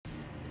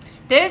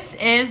This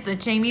is the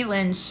Jamie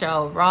Lynn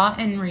Show, Raw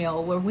and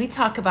Real, where we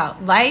talk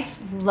about life,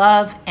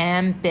 love,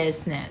 and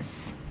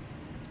business.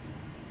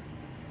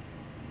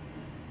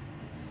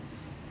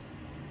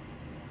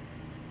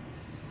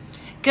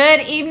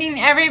 Good evening,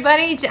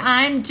 everybody.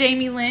 I'm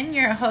Jamie Lynn,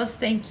 your host.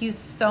 Thank you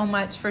so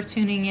much for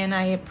tuning in.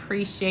 I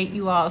appreciate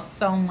you all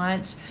so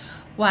much.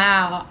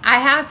 Wow. I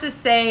have to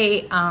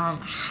say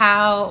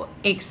how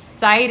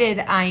excited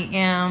I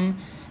am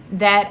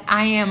that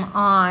I am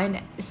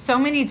on so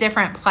many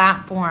different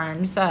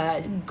platforms,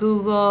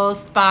 Google,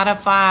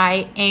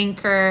 Spotify,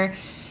 Anchor,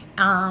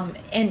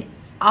 and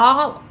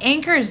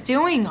Anchor is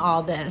doing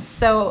all this.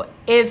 So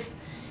if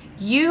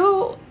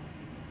you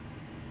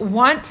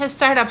want to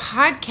start a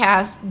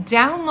podcast,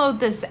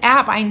 download this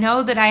app. I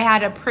know that I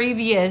had a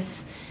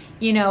previous,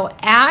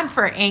 ad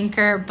for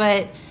Anchor,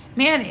 but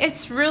man,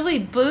 it's really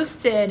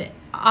boosted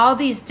all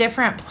these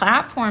different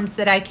platforms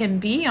that I can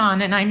be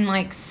on, and I'm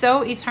like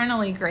so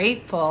eternally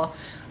grateful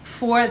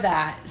for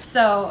that.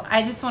 So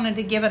I just wanted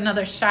to give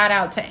another shout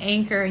out to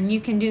Anchor, and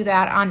you can do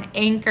that on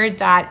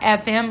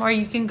anchor.fm, or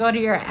you can go to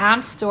your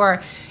app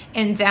store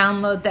and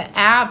download the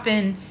app,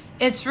 and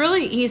it's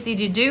really easy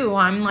to do.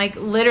 I'm like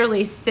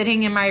literally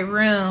sitting in my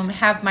room,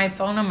 have my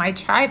phone on my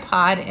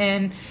tripod,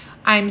 and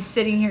I'm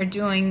sitting here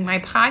doing my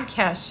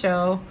podcast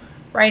show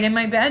right in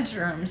my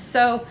bedroom.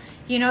 So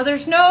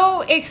there's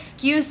no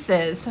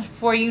excuses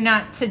for you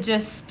not to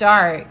just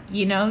start.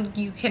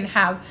 You can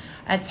have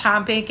a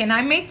topic, and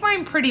I make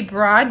mine pretty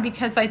broad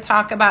because I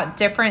talk about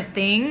different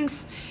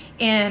things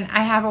and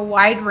I have a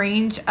wide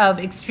range of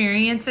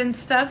experience and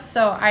stuff.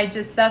 So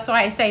that's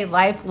why I say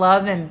life,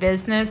 love, and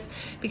business,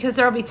 because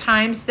there'll be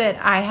times that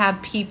I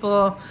have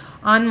people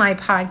on my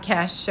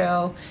podcast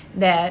show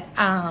that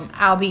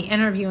I'll be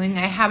interviewing.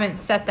 I haven't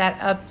set that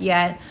up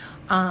yet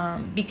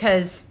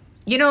because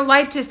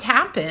life just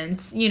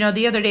happens.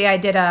 The other day I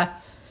did a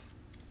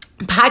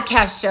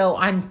podcast show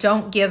on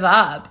Don't Give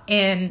Up,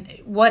 and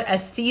what a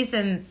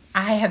season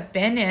I have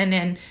been in.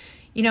 And,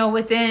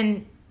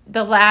 within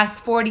the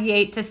last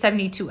 48 to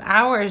 72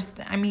 hours,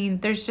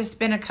 there's just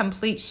been a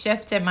complete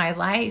shift in my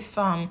life.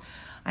 I'm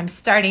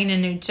starting a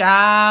new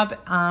job.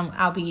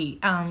 I'll be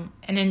an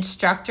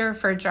instructor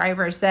for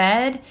driver's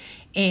ed,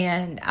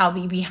 and I'll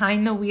be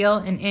behind the wheel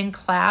and in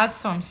class.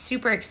 So I'm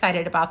super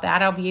excited about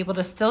that. I'll be able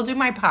to still do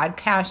my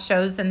podcast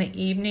shows in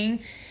the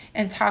evening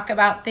and talk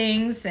about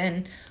things.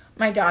 And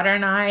my daughter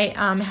and I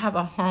have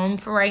a home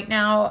for right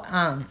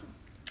now.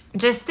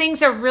 Just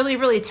things are really,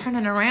 really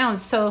turning around.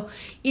 So,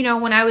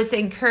 when I was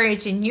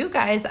encouraging you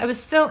guys, I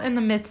was still in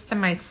the midst of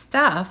my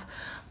stuff,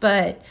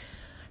 but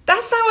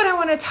that's not what I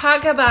want to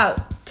talk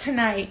about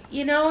tonight.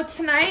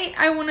 Tonight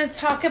I want to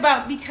talk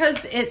about,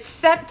 because it's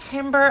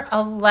September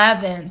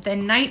 11th,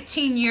 and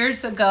 19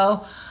 years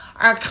ago,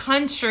 our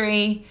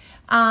country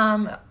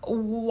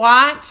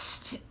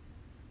watched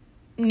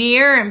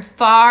near and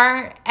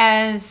far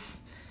as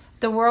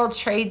the World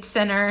Trade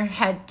Center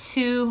had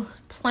 2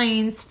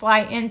 planes fly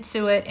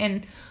into it,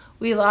 and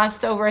we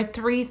lost over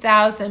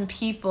 3,000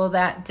 people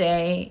that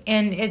day.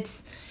 And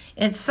it's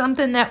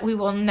something that we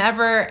will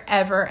never,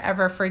 ever,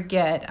 ever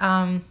forget.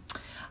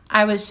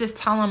 I was just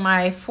telling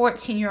my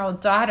 14-year-old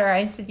daughter,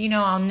 I said,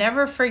 I'll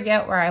never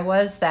forget where I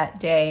was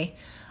that day.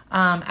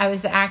 I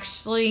was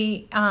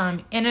actually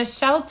in a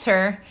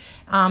shelter.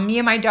 Me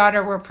and my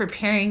daughter were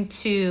preparing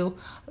to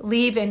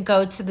leave and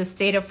go to the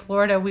state of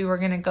Florida. We were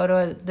going to go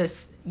to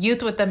this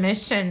Youth with a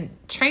Mission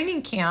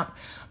training camp.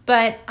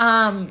 But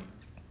I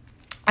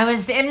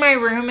was in my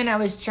room and I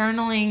was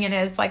journaling, and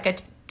it's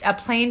like a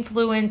plane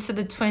flew into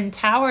the Twin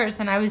Towers,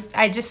 and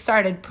I just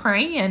started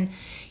praying.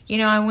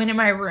 I went in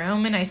my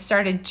room and I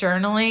started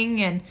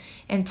journaling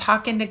and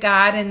talking to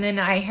God, and then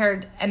I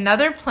heard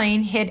another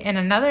plane hit in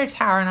another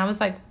tower, and I was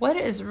like, what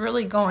is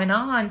really going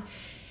on?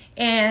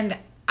 And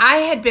I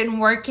had been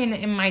working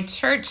in my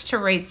church to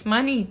raise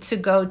money to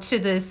go to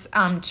this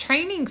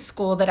training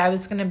school that I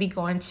was going to be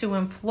going to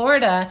in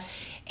Florida.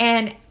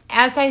 And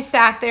as I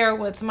sat there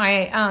with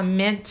my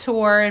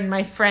mentor and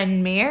my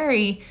friend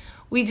Mary,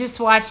 we just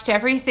watched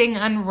everything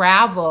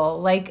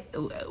unravel. Like,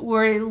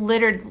 we're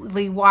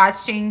literally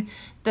watching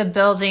the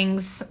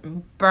buildings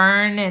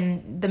burn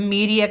and the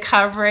media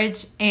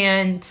coverage,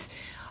 and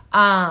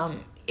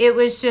it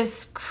was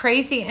just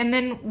crazy. And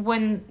then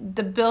when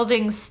the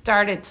buildings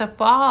started to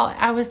fall,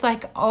 I was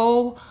like,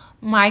 oh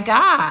my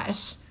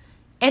gosh.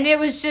 And it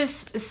was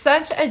just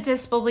such a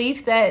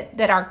disbelief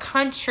that our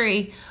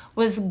country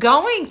was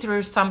going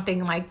through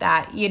something like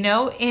that,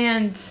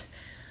 And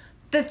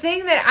the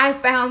thing that I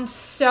found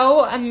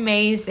so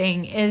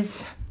amazing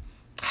is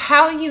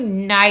how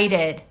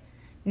united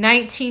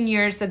 19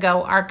 years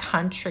ago our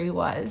country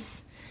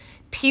was.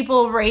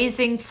 People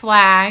raising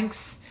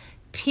flags,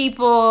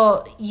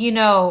 people,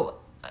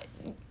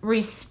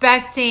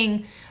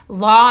 respecting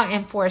law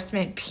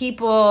enforcement,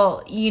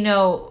 people,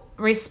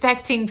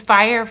 respecting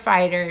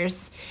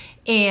firefighters,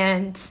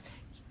 and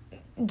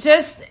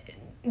just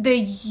the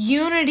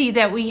unity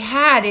that we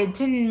had. It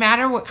didn't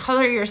matter what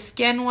color your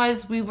skin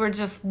was. We were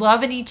just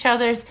loving each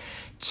other's.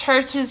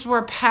 Churches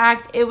were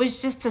packed. It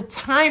was just a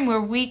time where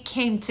we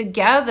came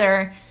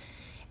together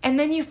And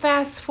then you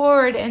fast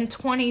forward in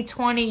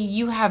 2020,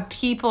 you have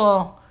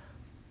people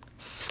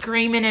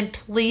screaming in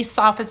police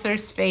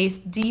officers' face,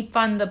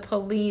 defund the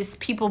police,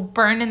 people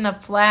burning the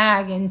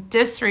flag and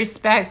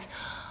disrespect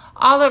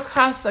all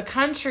across the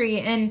country.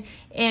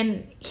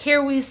 And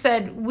here we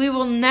said, we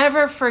will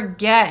never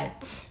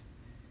forget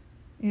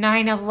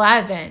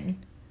 9/11.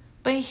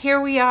 But here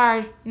we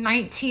are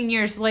 19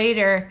 years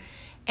later,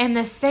 and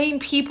the same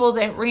people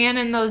that ran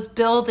in those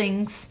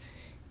buildings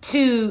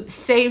to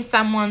save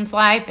someone's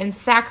life and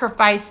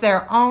sacrifice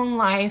their own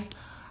life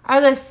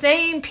are the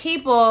same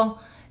people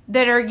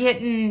that are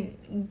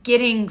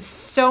getting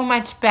so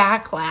much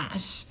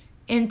backlash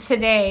in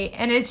today.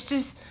 And it's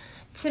just,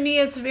 to me,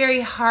 it's very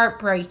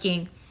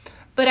heartbreaking.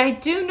 But I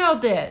do know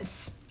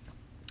this,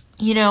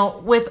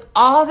 with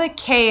all the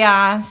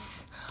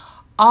chaos,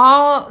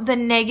 all the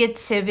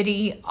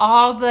negativity,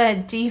 all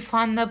the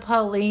defund the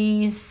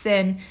police,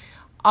 and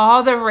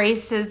all the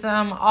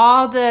racism,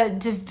 all the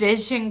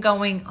division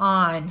going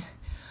on,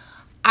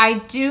 I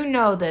do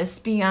know this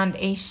beyond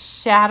a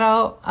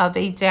shadow of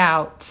a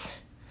doubt,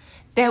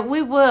 that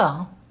we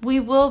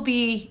will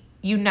be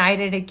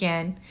united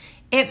again.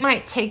 It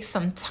might take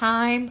some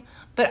time,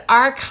 but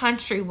our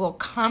country will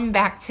come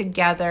back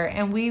together,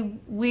 and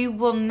we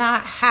will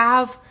not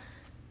have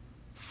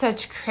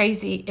such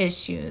crazy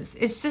issues.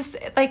 It's just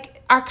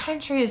like our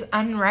country is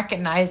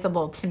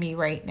unrecognizable to me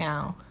right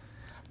now.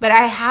 But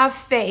I have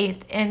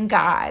faith in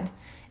God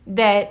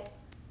that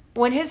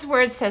when His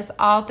word says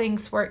all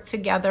things work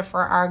together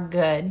for our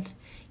good,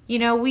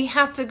 we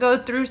have to go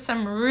through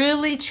some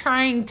really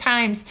trying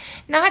times,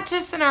 not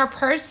just in our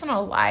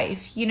personal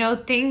life.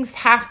 Things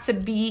have to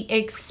be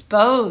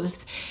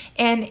exposed.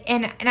 And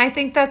I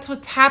think that's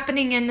what's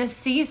happening in this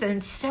season.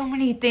 So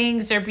many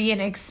things are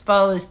being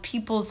exposed,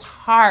 people's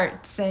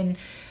hearts and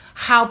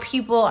how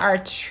people are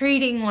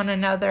treating one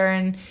another,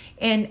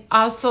 and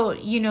also,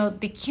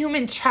 the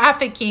human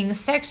trafficking,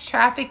 sex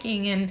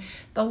trafficking, and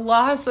the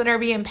laws that are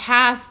being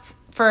passed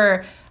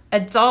for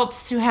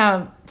adults to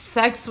have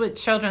sex with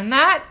children.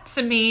 That,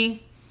 to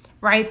me,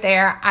 right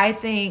there, I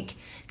think,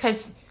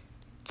 because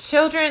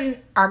children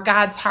are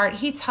God's heart.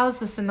 He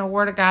tells us in the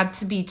Word of God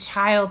to be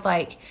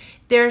childlike.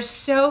 They're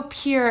so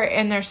pure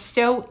and they're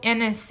so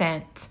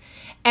innocent.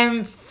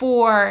 And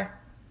for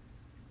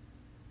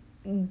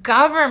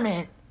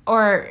government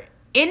or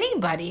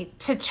anybody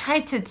to try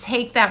to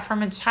take that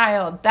from a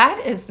child, that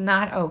is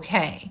not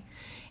okay.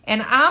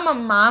 And I'm a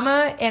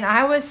mama, and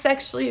I was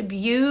sexually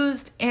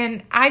abused,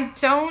 and I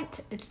don't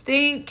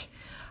think,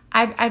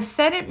 I've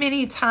said it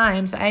many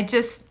times,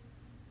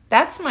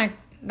 that's my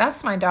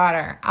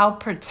daughter. I'll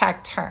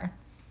protect her.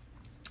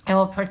 I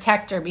will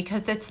protect her,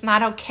 because it's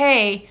not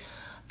okay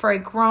for a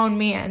grown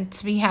man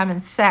to be having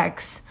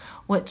sex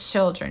with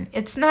children.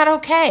 It's not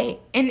okay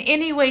in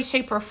any way,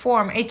 shape, or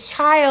form. A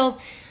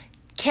child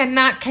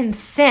cannot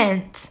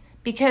consent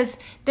because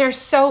they're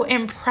so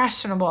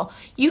impressionable.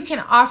 You can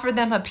offer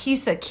them a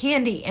piece of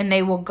candy and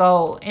they will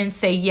go and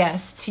say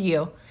yes to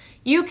you.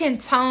 You can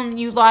tell them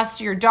you lost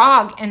your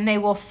dog and they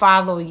will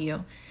follow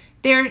you.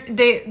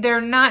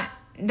 They're not,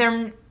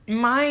 their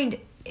mind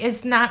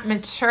is not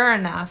mature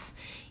enough,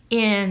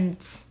 and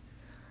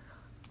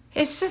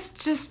it's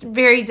just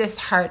very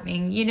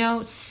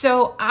disheartening,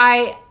 So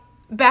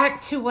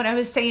back to what I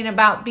was saying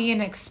about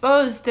being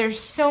exposed, there's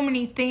so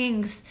many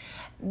things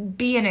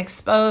being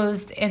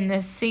exposed in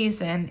this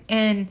season.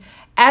 And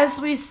as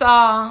we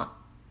saw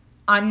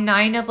on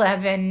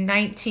 9/11,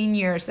 19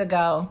 years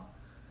ago,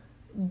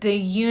 the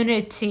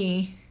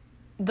unity,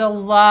 the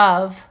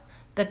love,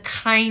 the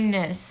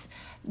kindness,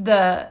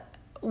 the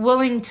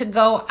willing to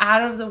go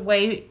out of the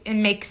way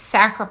and make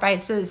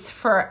sacrifices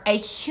for a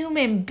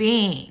human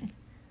being,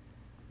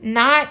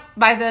 not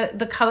by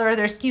the color of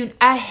their skin,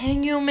 a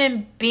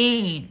human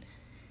being.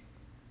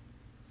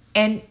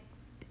 And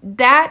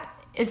that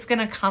is going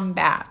to come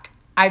back.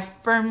 I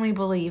firmly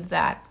believe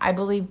that. I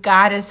believe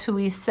God is who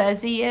He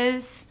says He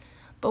is,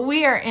 but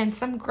we are in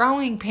some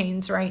growing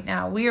pains right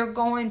now. We are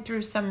going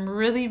through some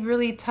really,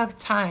 really tough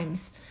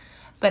times.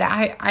 But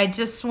I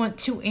just want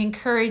to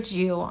encourage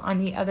you on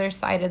the other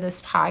side of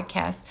this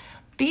podcast.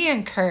 Be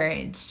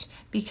encouraged,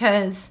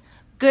 because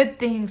good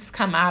things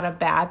come out of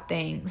bad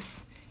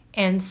things.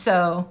 And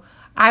so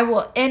I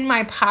will end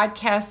my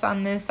podcast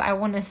on this. I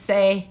want to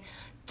say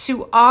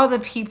to all the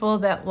people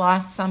that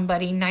lost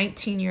somebody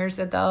 19 years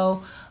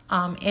ago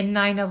in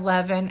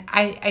 9/11,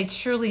 I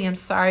truly am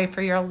sorry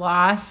for your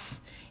loss,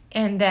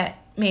 and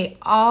that may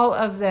all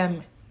of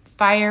them,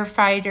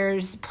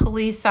 firefighters,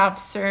 police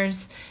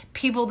officers,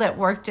 people that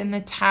worked in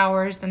the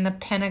towers and the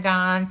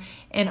Pentagon,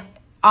 and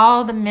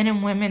all the men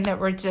and women that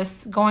were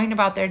just going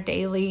about their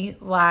daily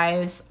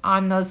lives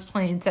on those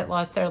planes that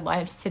lost their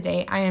lives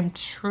today. I am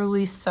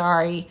truly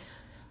sorry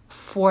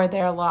for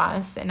their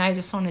loss, and I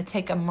just want to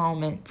take a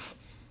moment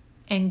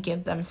and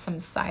give them some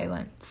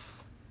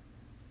silence.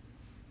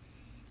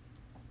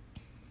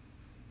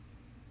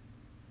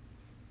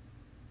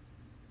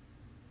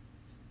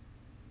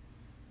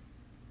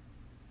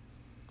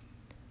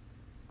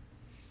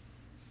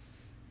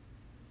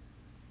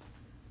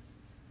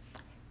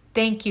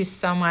 thank you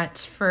so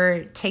much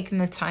for taking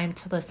the time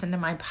to listen to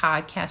my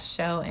podcast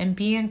show, and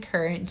be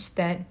encouraged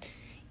that,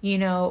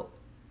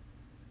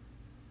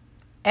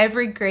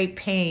 every great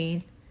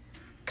pain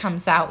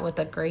comes out with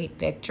a great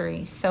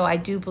victory. So I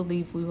do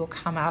believe we will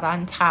come out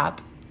on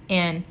top.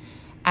 And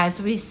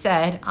as we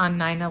said on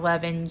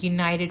 9/11,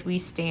 united we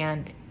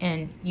stand,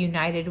 and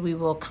united we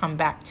will come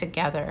back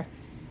together.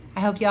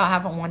 I hope y'all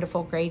have a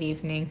wonderful, great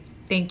evening.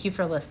 Thank you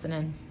for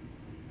listening.